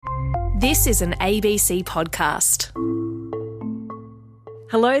This is an ABC podcast.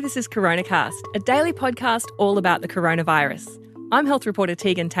 Hello, this is CoronaCast, a daily podcast all about the coronavirus. I'm health reporter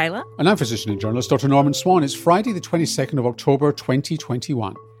Tegan Taylor. And I'm physician and journalist Dr. Norman Swan. It's Friday the 22nd of October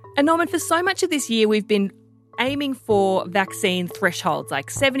 2021. And Norman, for so much of this year, we've been aiming for vaccine thresholds,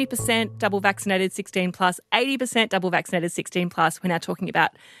 like 70% double vaccinated 16 plus, 80% double vaccinated 16 plus. We're now talking about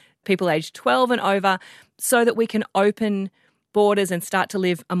people aged 12 and over, so that we can open borders and start to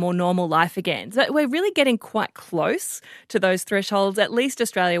live a more normal life again. So we're really getting quite close to those thresholds, at least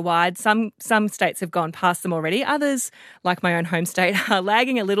Australia-wide. Some states have gone past them already. Others, like my own home state, are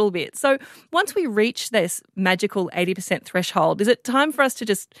lagging a little bit. So once we reach this magical 80% threshold, is it time for us to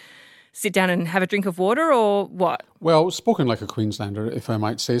just sit down and have a drink of water, or what? Well, spoken like a Queenslander, if I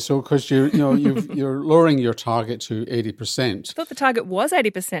might say so, because you're lowering your target to 80%. I thought the target was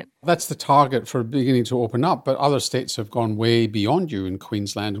 80%. That's the target for beginning to open up, but other states have gone way beyond you in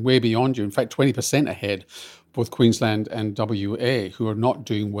Queensland, way beyond you. In fact, 20% ahead, both Queensland and WA, who are not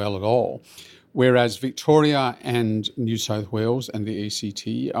doing well at all. Whereas Victoria and New South Wales and the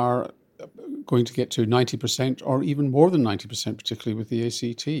ACT are going to get to 90% or even more than 90%, particularly with the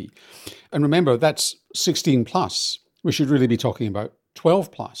ACT. And remember, that's 16 plus. We should really be talking about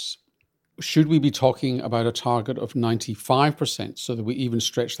 12 plus. Should we be talking about a target of 95% so that we even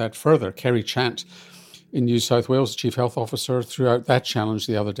stretch that further? Kerry Chant in New South Wales, the Chief Health Officer, threw out that challenge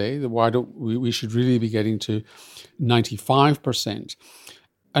the other day, that why don't we should really be getting to 95%.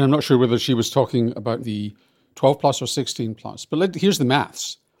 And I'm not sure whether she was talking about the 12 plus or 16 plus. But here's the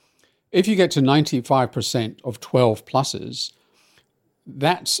maths. If you get to 95% of 12 pluses,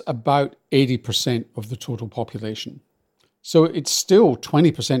 that's about 80% of the total population. So it's still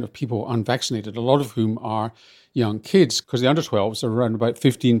 20% of people unvaccinated, a lot of whom are young kids, because the under 12s are around about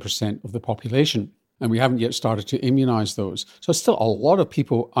 15% of the population. And we haven't yet started to immunize those. So it's still a lot of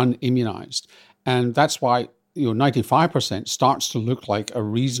people unimmunized. And that's why 95% starts to look like a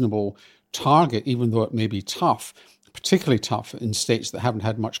reasonable target, even though it may be tough. Particularly tough in states that haven't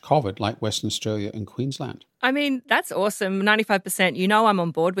had much COVID, like Western Australia and Queensland. I mean, that's awesome, 95%. You know I'm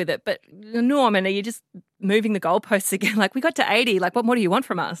on board with it. But Norman, are you just moving the goalposts again? Like, we got to 80. Like, what more do you want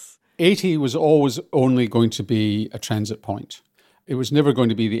from us? 80 was always only going to be a transit point. It was never going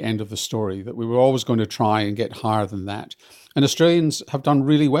to be the end of the story, that we were always going to try and get higher than that. And Australians have done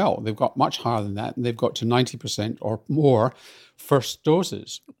really well. They've got much higher than that, and they've got to 90% or more first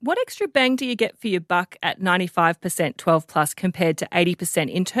doses. What extra bang do you get for your buck at 95% 12 plus compared to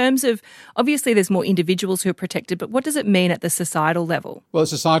 80% in terms of, obviously there's more individuals who are protected, but what does it mean at the societal level? Well, at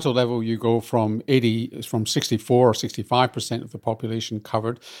societal level, you go from 64 or 65% of the population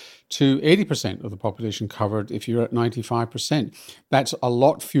covered to 80% of the population covered if you're at 95%. That's a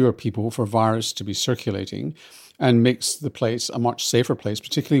lot fewer people for virus to be circulating, and makes the place a much safer place,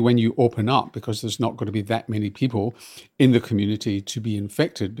 particularly when you open up, because there's not going to be that many people in the community to be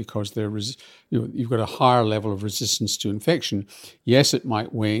infected, because you've got a higher level of resistance to infection. Yes, it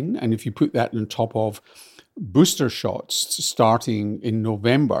might wane, and if you put that on top of booster shots starting in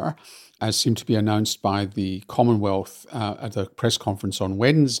November, as seemed to be announced by the Commonwealth at a press conference on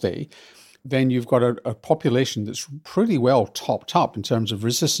Wednesday, then you've got a population that's pretty well topped up in terms of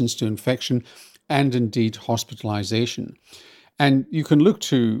resistance to infection and indeed hospitalization. And you can look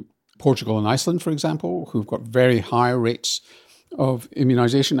to Portugal and Iceland, for example, who've got very high rates of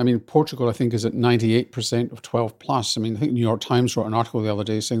immunization. I mean, Portugal, I think, is at 98% of 12 plus. I mean, I think New York Times wrote an article the other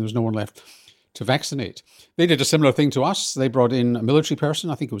day saying there's no one left to vaccinate. They did a similar thing to us. They brought in a military person,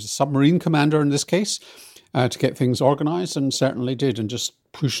 I think it was a submarine commander in this case, to get things organized, and certainly did, and just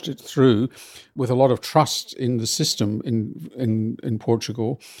pushed it through with a lot of trust in the system in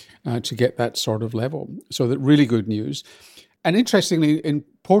Portugal to get that sort of level. So that really good news. And interestingly, in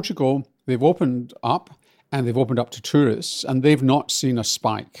Portugal, they've opened up, and they've opened up to tourists, and they've not seen a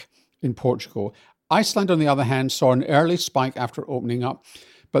spike in Portugal. Iceland, on the other hand, saw an early spike after opening up,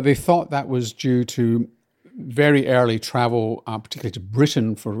 but they thought that was due to very early travel, particularly to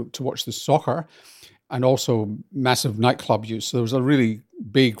Britain to watch the soccer, and also massive nightclub use. So there was a really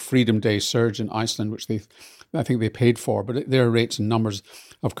big Freedom Day surge in Iceland, which I think they paid for, but their rates and numbers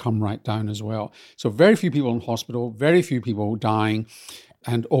have come right down as well. So very few people in hospital, very few people dying,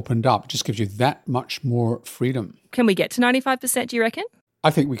 and opened up. Just gives you that much more freedom. Can we get to 95%, do you reckon?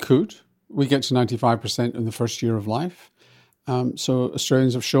 I think we could. We get to 95% in the first year of life. So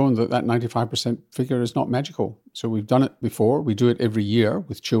Australians have shown that 95% figure is not magical. So we've done it before. We do it every year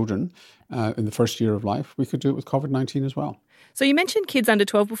with children in the first year of life. We could do it with COVID-19 as well. So you mentioned kids under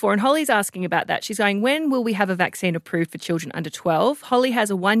 12 before, and Holly's asking about that. She's going, when will we have a vaccine approved for children under 12? Holly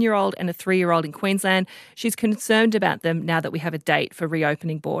has a 1-year-old and a 3-year-old in Queensland. She's concerned about them now that we have a date for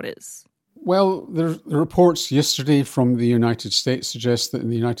reopening borders. Well, the reports yesterday from the United States suggest that in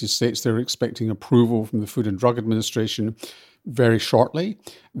the United States they're expecting approval from the Food and Drug Administration very shortly.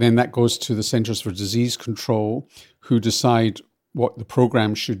 Then that goes to the Centers for Disease Control, who decide what the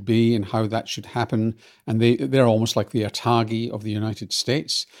program should be and how that should happen. And they're almost like the ATAGI of the United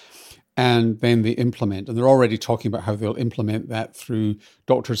States. And then they implement. And they're already talking about how they'll implement that through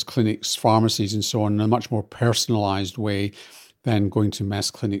doctors' clinics, pharmacies, and so on in a much more personalized way than going to mass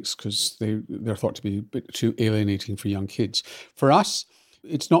clinics, because they're thought to be a bit too alienating for young kids. For us,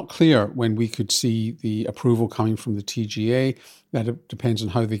 it's not clear when we could see the approval coming from the TGA. That depends on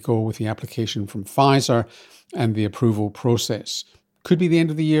how they go with the application from Pfizer and the approval process. Could be the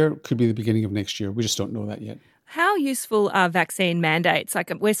end of the year, could be the beginning of next year. We just don't know that yet. How useful are vaccine mandates?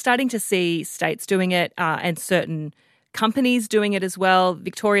 Like, we're starting to see states doing it and certain companies doing it as well.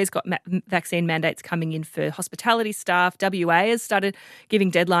 Victoria's got vaccine mandates coming in for hospitality staff. WA has started giving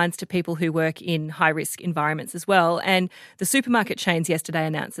deadlines to people who work in high-risk environments as well. And the supermarket chains yesterday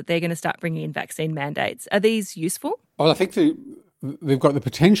announced that they're going to start bringing in vaccine mandates. Are these useful? Well, I think they've got the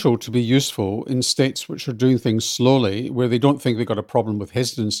potential to be useful in states which are doing things slowly, where they don't think they've got a problem with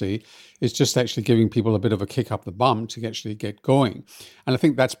hesitancy. It's just actually giving people a bit of a kick up the bum to actually get going. And I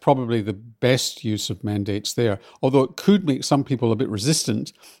think that's probably the best use of mandates there, although it could make some people a bit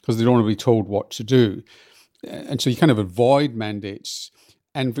resistant because they don't want to be told what to do. And so you kind of avoid mandates.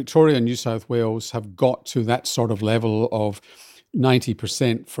 And Victoria and New South Wales have got to that sort of level of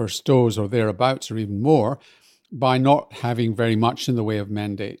 90% first dose or thereabouts or even more, by not having very much in the way of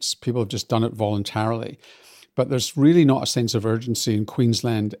mandates. People have just done it voluntarily. But there's really not a sense of urgency in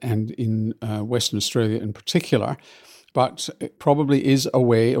Queensland and in Western Australia in particular. But it probably is a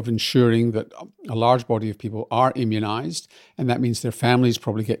way of ensuring that a large body of people are immunised, and that means their families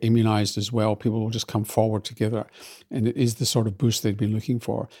probably get immunised as well. People will just come forward together, and it is the sort of boost they've been looking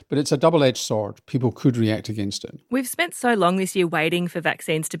for. But it's a double-edged sword. People could react against it. We've spent so long this year waiting for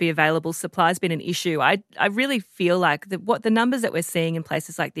vaccines to be available. Supply's been an issue. I really feel like the numbers that we're seeing in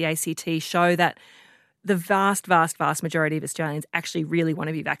places like the ACT show that the vast, vast, vast majority of Australians actually really want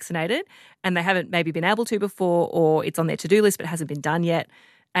to be vaccinated, and they haven't maybe been able to before, or it's on their to-do list but hasn't been done yet,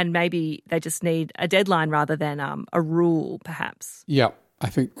 and maybe they just need a deadline rather than a rule, perhaps. Yeah, I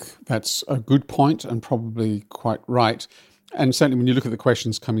think that's a good point and probably quite right. And certainly when you look at the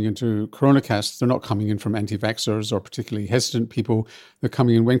questions coming into CoronaCast, they're not coming in from anti-vaxxers or particularly hesitant people. They're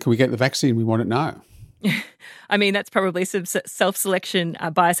coming in, when can we get the vaccine? We want it now. I mean, that's probably some self-selection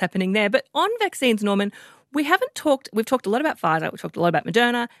bias happening there. But on vaccines, Norman, we've talked a lot about Pfizer, we've talked a lot about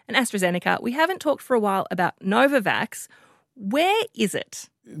Moderna and AstraZeneca. We haven't talked for a while about Novavax. Where is it?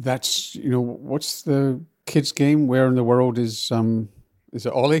 That's, what's the kids' game? Where in the world is it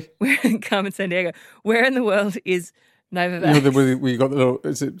Ollie? We're in Carmen Sandiego. Where in the world is Novavax? We got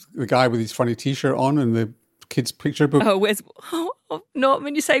is it the guy with his funny T-shirt on and the kid's picture book? Not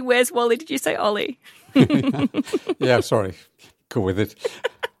when you say where's Wally, did you say Ollie? Yeah, sorry. Go with it.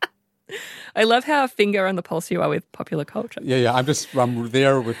 I love how finger on the pulse you are with popular culture. Yeah, I'm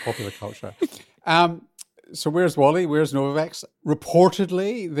there with popular culture. So where's Wally? Where's Novavax?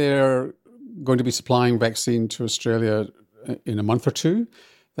 Reportedly, they're going to be supplying vaccine to Australia in a month or two.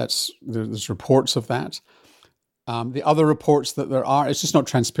 There's reports of that. The other reports that there are, it's just not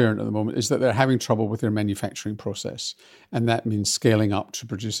transparent at the moment, is that they're having trouble with their manufacturing process. And that means scaling up to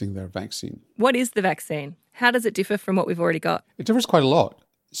producing their vaccine. What is the vaccine? How does it differ from what we've already got? It differs quite a lot.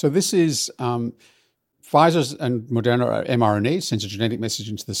 So this is Pfizer's and Moderna are mRNA, sends a genetic message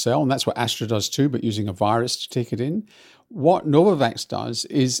into the cell, and that's what Astra does too, but using a virus to take it in. What Novavax does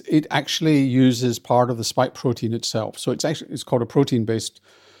is it actually uses part of the spike protein itself. So it's called a protein-based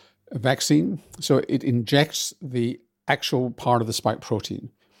vaccine. So it injects the actual part of the spike protein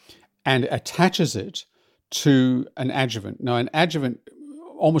and attaches it to an adjuvant. Now, an adjuvant,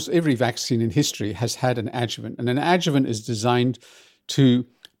 almost every vaccine in history has had an adjuvant, and an adjuvant is designed to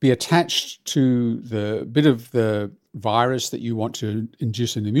be attached to the bit of the virus that you want to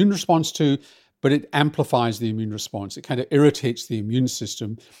induce an immune response to, but it amplifies the immune response. It kind of irritates the immune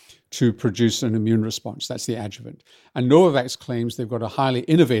system to produce an immune response. That's the adjuvant. And Novavax claims they've got a highly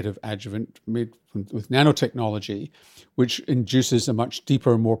innovative adjuvant made with nanotechnology, which induces a much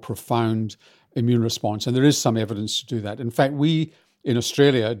deeper, more profound immune response. And there is some evidence to do that. In fact, we in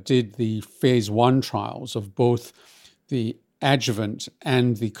Australia did the phase 1 trials of both the adjuvant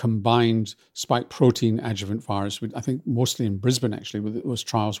and the combined spike protein adjuvant virus. I think mostly in Brisbane, actually, where those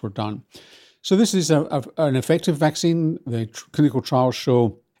trials were done. So this is an effective vaccine. The clinical trials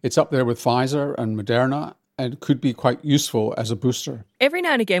show it's up there with Pfizer and Moderna, and could be quite useful as a booster. Every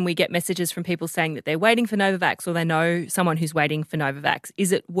now and again, we get messages from people saying that they're waiting for Novavax or they know someone who's waiting for Novavax.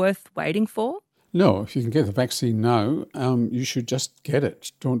 Is it worth waiting for? No, if you can get the vaccine now, you should just get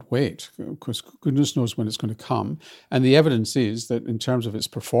it. Don't wait, because goodness knows when it's going to come. And the evidence is that in terms of its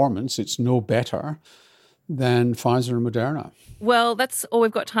performance, it's no better than Pfizer and Moderna. Well, that's all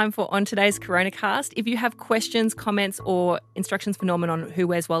we've got time for on today's CoronaCast. If you have questions, comments or instructions for Norman on who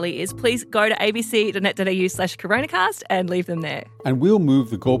Where's Wally is, please go to abc.net.au/CoronaCast and leave them there. And we'll move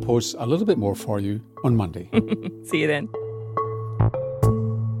the goalposts a little bit more for you on Monday. See you then.